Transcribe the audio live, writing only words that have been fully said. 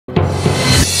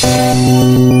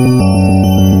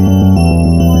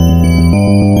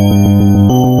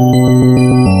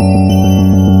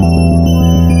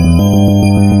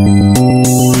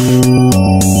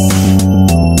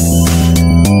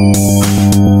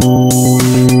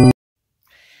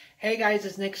Hey guys,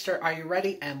 it's Nickzter R U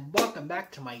Ready, and welcome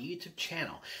back to my YouTube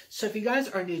channel. So if you guys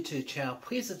are new to the channel,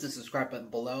 please hit the subscribe button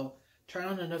below, turn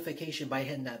on the notification by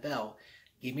hitting that bell,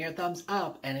 give me a thumbs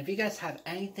up, and if you guys have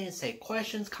anything to say,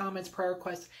 questions, comments, prayer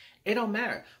requests, it don't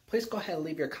matter. Please go ahead and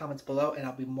leave your comments below, and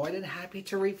I'll be more than happy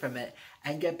to read from it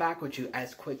and get back with you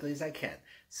as quickly as I can.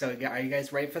 So are you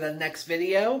guys ready for the next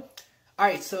video?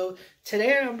 Alright, so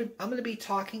today I'm going to be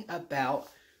talking about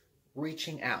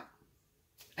reaching out.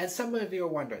 And some of you are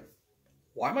wondering,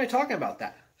 why am I talking about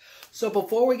that? So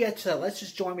before we get to that, let's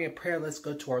just join me in prayer. Let's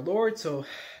go to our Lord. So,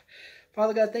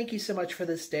 Father God, thank you so much for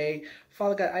this day.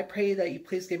 Father God, I pray that you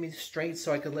please give me the strength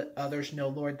so I could let others know,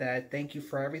 Lord, that I thank you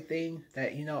for everything.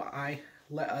 That, I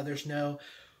let others know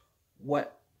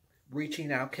what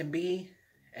reaching out can be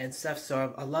and stuff.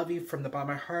 So I love you from the bottom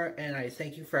of my heart, and I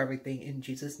thank you for everything. In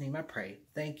Jesus' name I pray.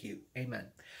 Thank you. Amen.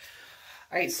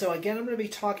 All right, so again, I'm going to be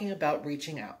talking about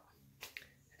reaching out.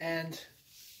 And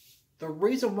the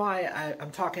reason why I'm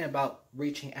talking about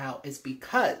reaching out is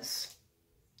because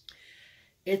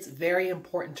it's very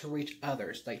important to reach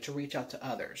others, like to reach out to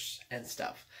others and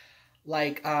stuff.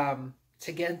 Like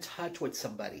to get in touch with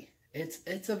somebody.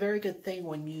 It's a very good thing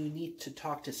when you need to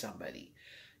talk to somebody.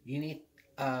 You need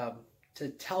to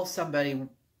tell somebody.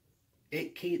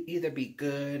 It can either be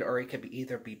good or it could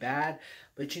either be bad.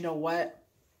 But you know what?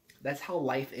 That's how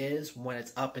life is when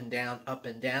it's up and down, up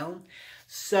and down.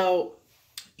 So,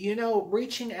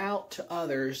 reaching out to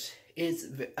others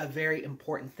is a very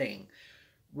important thing.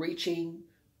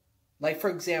 Like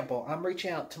for example, I'm reaching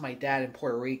out to my dad in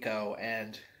Puerto Rico,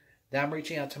 and then I'm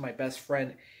reaching out to my best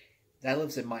friend that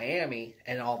lives in Miami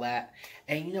and all that.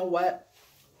 And you know what?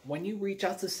 When you reach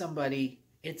out to somebody,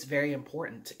 it's very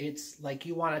important. It's like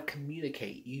you want to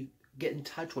communicate. You get in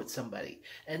touch with somebody.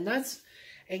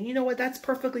 And you know what? That's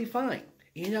perfectly fine.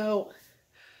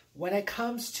 When it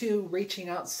comes to reaching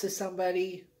out to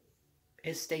somebody,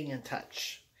 it's staying in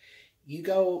touch.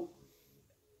 You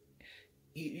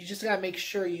just got to make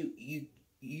sure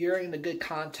you're in a good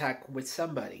contact with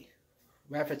somebody,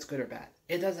 whether it's good or bad.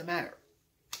 It doesn't matter.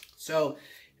 So,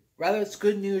 whether it's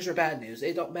good news or bad news,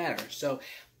 it don't matter. So,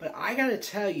 but I got to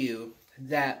tell you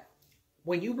that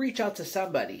when you reach out to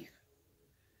somebody,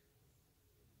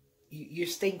 you're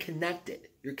staying connected.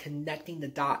 You're connecting the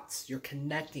dots. You're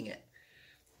connecting it.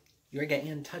 You're getting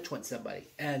in touch with somebody.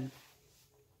 And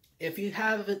if you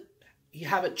haven't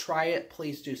tried it,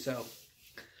 please do so.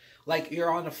 Like you're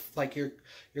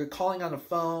calling on the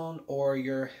phone, or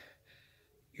you're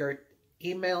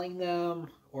emailing them,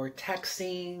 or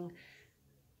texting,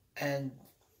 and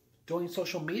doing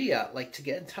social media, like to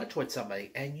get in touch with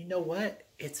somebody. And you know what?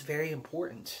 It's very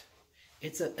important.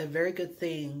 It's a very good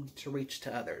thing to reach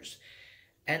to others.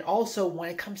 And also when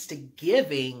it comes to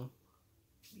giving,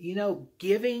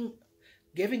 giving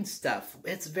stuff,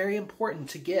 it's very important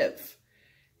to give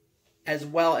as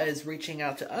well as reaching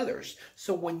out to others.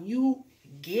 So when you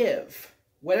give,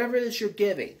 whatever it is you're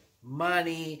giving,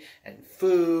 money and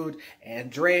food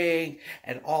and drink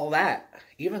and all that,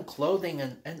 even clothing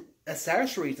and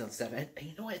accessories and stuff, and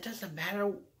you know what, it doesn't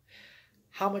matter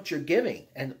how much you're giving,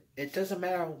 and it doesn't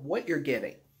matter what you're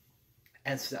giving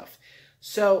and stuff.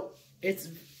 So it's,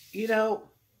 to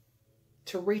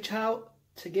reach out,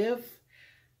 to give,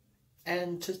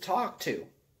 and to talk to.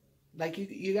 Like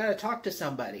you got to talk to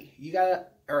somebody.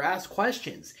 Or ask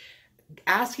questions.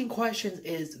 Asking questions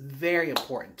is very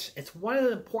important. It's one of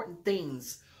the important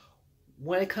things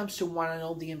when it comes to want to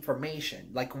know the information.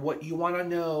 Like what you want to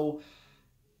know,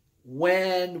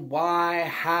 when, why,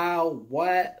 how,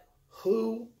 what,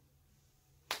 who,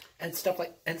 and stuff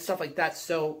like that.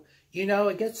 So,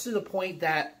 it gets to the point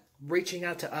that reaching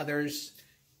out to others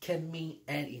can mean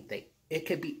anything. It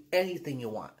could be anything you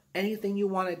want. Anything you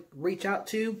want to reach out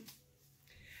to,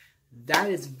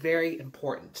 that is very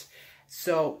important.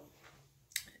 So,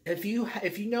 if you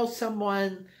know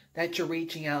someone that you're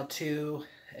reaching out to,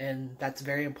 and that's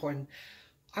very important,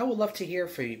 I would love to hear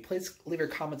from you. Please leave your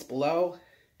comments below,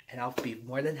 and I'll be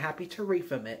more than happy to read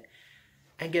from it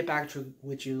and get back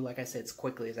with you, like I said, as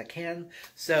quickly as I can.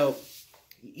 So,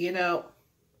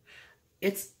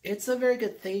 it's a very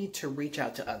good thing to reach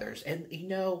out to others. And,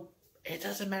 it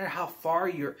doesn't matter how far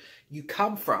you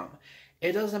come from.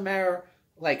 It doesn't matter,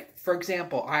 like, for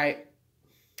example,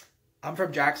 I'm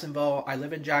from Jacksonville. I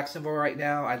live in Jacksonville right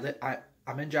now.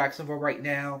 I'm in Jacksonville right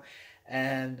now.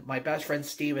 And my best friend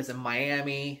Steve is in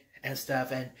Miami and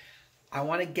stuff. And I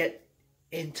want to get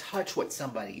in touch with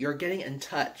somebody. You're getting in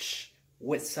touch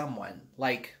with someone,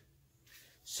 like,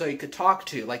 so you could talk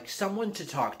to, like someone to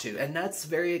talk to, and that's a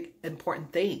very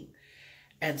important thing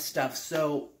and stuff.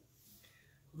 So,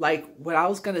 like, what I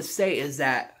was gonna say is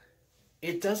that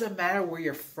It doesn't matter where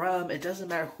you're from. It doesn't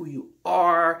matter who you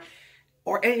are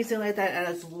or anything like that. And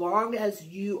as long as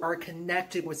you are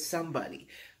connected with somebody,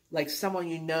 like someone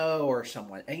you know or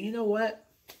someone. And you know what?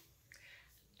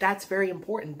 That's very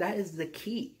important. That is the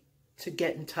key to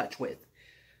get in touch with.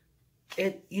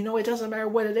 It doesn't matter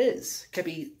what it is.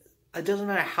 It doesn't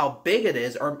matter how big it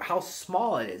is or how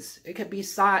small it is. It could be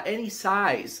any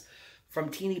size from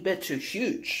teeny bit to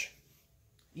huge.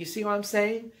 You see what I'm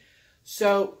saying?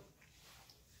 So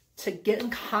to get in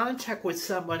contact with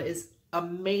someone is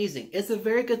amazing. It's a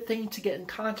very good thing to get in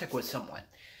contact with someone.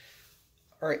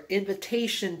 Or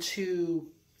invitation to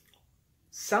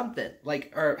something,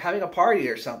 or having a party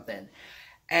or something.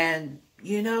 And,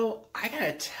 I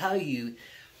gotta tell you,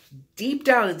 deep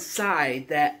down inside,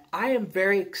 that I am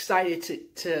very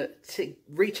excited to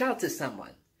reach out to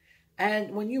someone.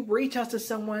 And when you reach out to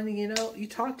someone, you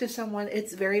talk to someone,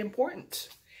 it's very important.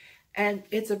 And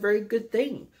it's a very good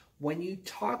thing when you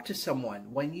talk to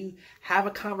someone, when you have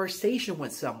a conversation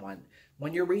with someone,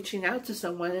 when you're reaching out to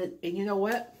someone, and you know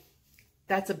what?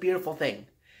 That's a beautiful thing.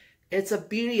 It's a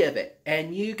beauty of it.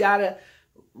 And you gotta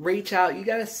reach out, you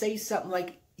gotta say something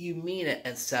like you mean it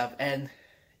and stuff. And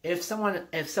if someone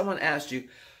asked you,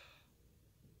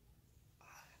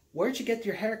 where'd you get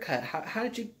your hair cut? How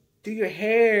did you do your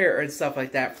hair and stuff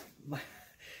like that?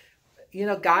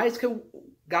 Guys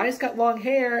got long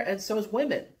hair, and so is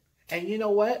women. And you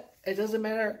know what? It doesn't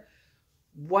matter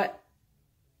what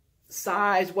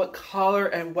size, what color,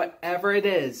 and whatever it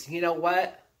is. You know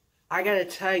what? I gotta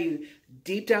tell you,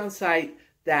 deep down inside,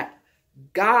 that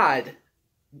God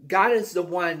is the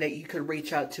one that you could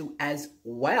reach out to as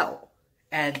well.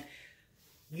 And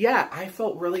yeah, I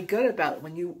felt really good about it.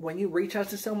 When you reach out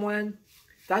to someone,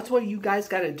 that's what you guys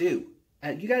gotta do.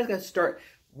 You guys gotta start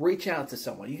reaching out to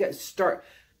someone. You gotta start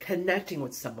connecting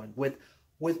with someone with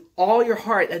all your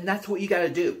heart, and that's what you gotta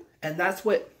do. And that's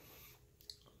what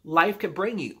life can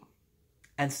bring you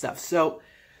and stuff. So,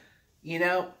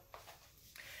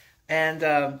 and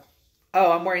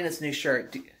I'm wearing this new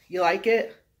shirt. Do you like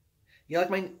it? You like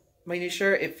my new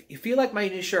shirt? If you like my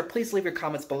new shirt, please leave your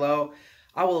comments below.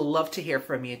 I would love to hear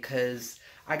from you, because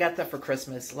I got that for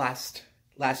Christmas last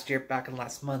year, back in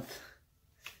last month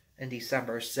in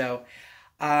December. So,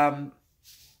 I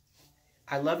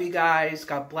love you guys.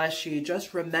 God bless you.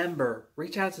 Just remember,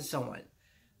 reach out to someone.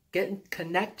 Get in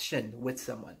connection with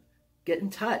someone. Get in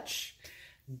touch.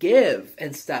 Give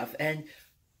and stuff. And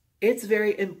it's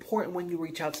very important when you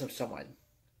reach out to someone.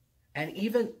 And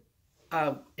even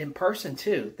in person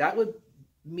too. That would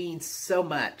mean so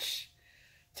much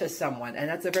to someone. And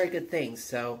that's a very good thing.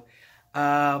 So,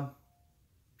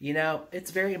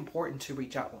 it's very important to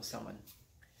reach out with someone.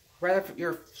 Whether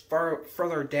you're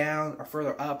further down or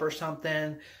further up or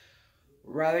something.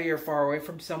 Whether you're far away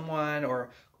from someone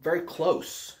or very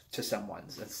close to someone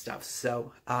and stuff.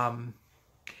 So, I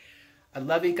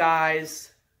love you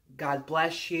guys. God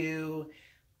bless you.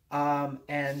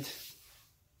 And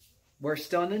we're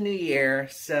still in the new year,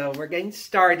 so we're getting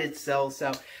started still. So,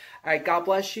 all right, God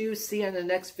bless you. See you in the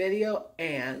next video,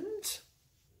 and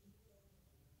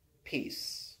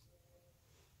peace.